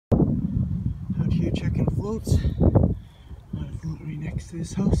here checking floats. Got a float right next to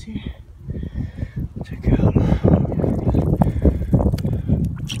this house here. Check it out.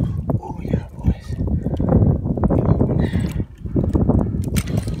 Oh yeah, boys.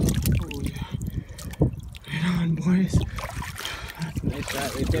 Oh yeah. Right on, boys. That's a nice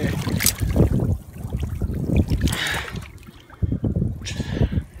shot right there.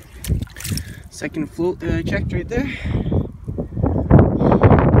 Second float that I checked right there.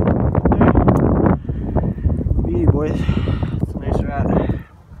 Beauty, boys. It's a nice rat.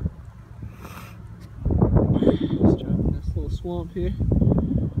 Just dropping this little swamp here.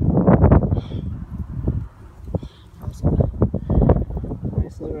 Awesome.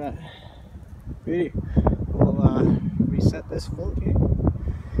 Nice little rat. Beauty. We'll reset this float here.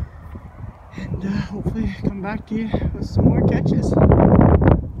 And hopefully come back to you with some more catches.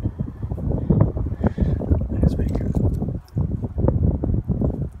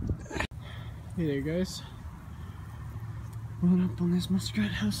 Hey there, guys. Rolling up on this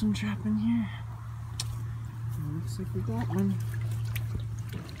muskrat house I'm trapping here. Looks like we got one.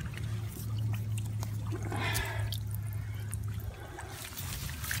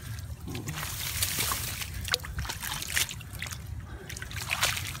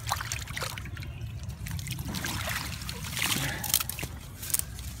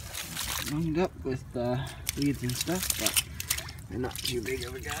 Lined up with weeds and stuff, but they're not too big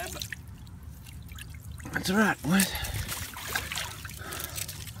of a guy, but that's a rat, boys.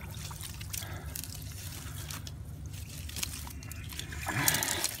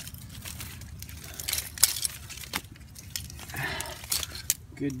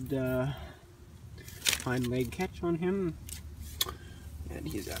 Good hind leg catch on him, and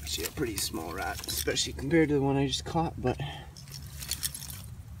he's actually a pretty small rat, especially compared to the one I just caught, but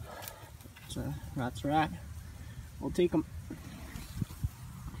it's a rat's a rat. We'll take him.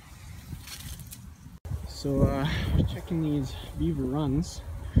 So checking these beaver runs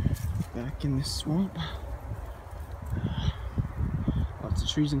back in this swamp. Lots of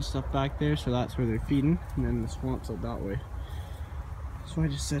trees and stuff back there, so that's where they're feeding, and then the swamp's out that way. So I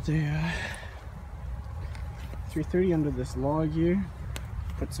just set a 330 under this log here,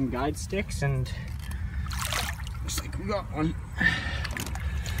 put some guide sticks, and looks like we got one.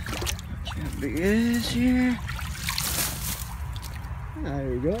 See how big it is here. There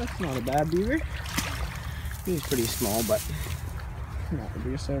we go, that's not a bad beaver. He's pretty small, but not the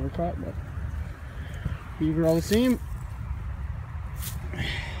biggest I ever caught, but beaver all the same.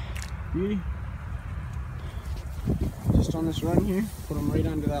 Beauty. Just on this run here, put them right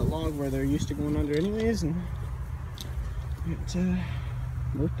under that log where they're used to going under anyways, and it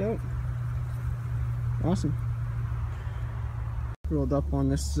worked out. Awesome. Rolled up on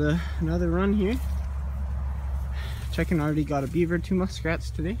this another run here. Checking, already got a beaver, 2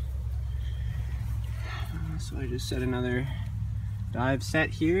 muskrats today. So I just set another dive set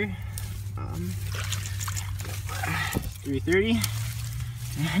here. 330,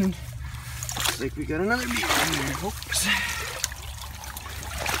 and looks like we got another beaver in there, folks.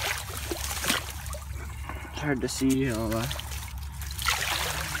 Hard to see. I'll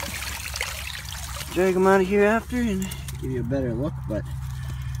drag them out of here after and give you a better look, but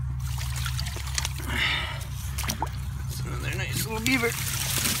it's another nice little beaver.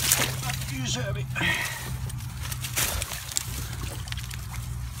 Not too shabby.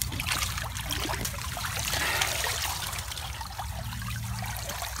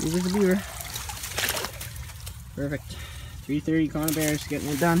 Here's the beaver. Perfect. 330 conibears, getting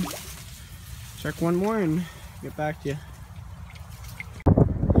it done. Check one more and get back to you.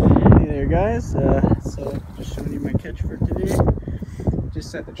 Hey there, guys. So just showing you my catch for today. Just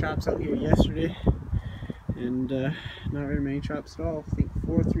set the traps out here yesterday, and not very many traps at all. I think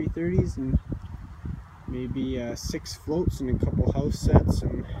 4 330s and maybe 6 floats and a couple house sets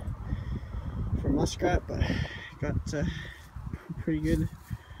and for muskrat, but got pretty good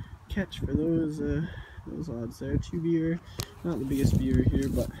catch for those odds there. 2 beaver, not the biggest beaver here,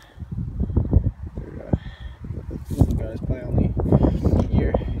 but they're little guys, probably only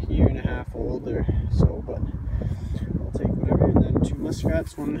a year and a half old or so, but I'll take whatever. And then 2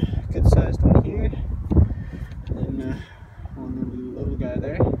 muskrats, one good sized one here, and then one little guy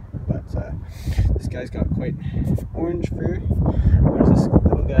there. But this guy's got quite orange fur, whereas this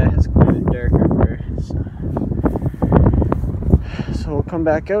little guy has quite a darker fur. So we'll come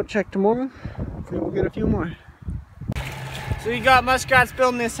back out, check tomorrow. Hopefully we'll get a few more. So we got muskrats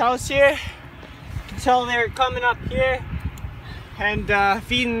building this house here. You can tell they're coming up here and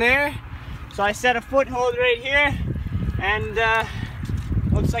feeding there. So I set a foothold right here, and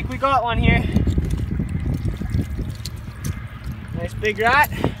looks like we got one here. Nice big rat.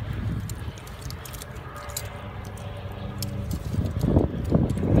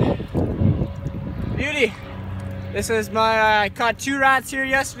 Beauty. This is my, I caught 2 rats here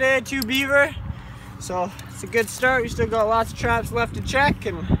yesterday, 2 beaver. So it's a good start. We still got lots of traps left to check,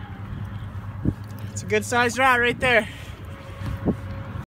 and it's a good sized rat right there.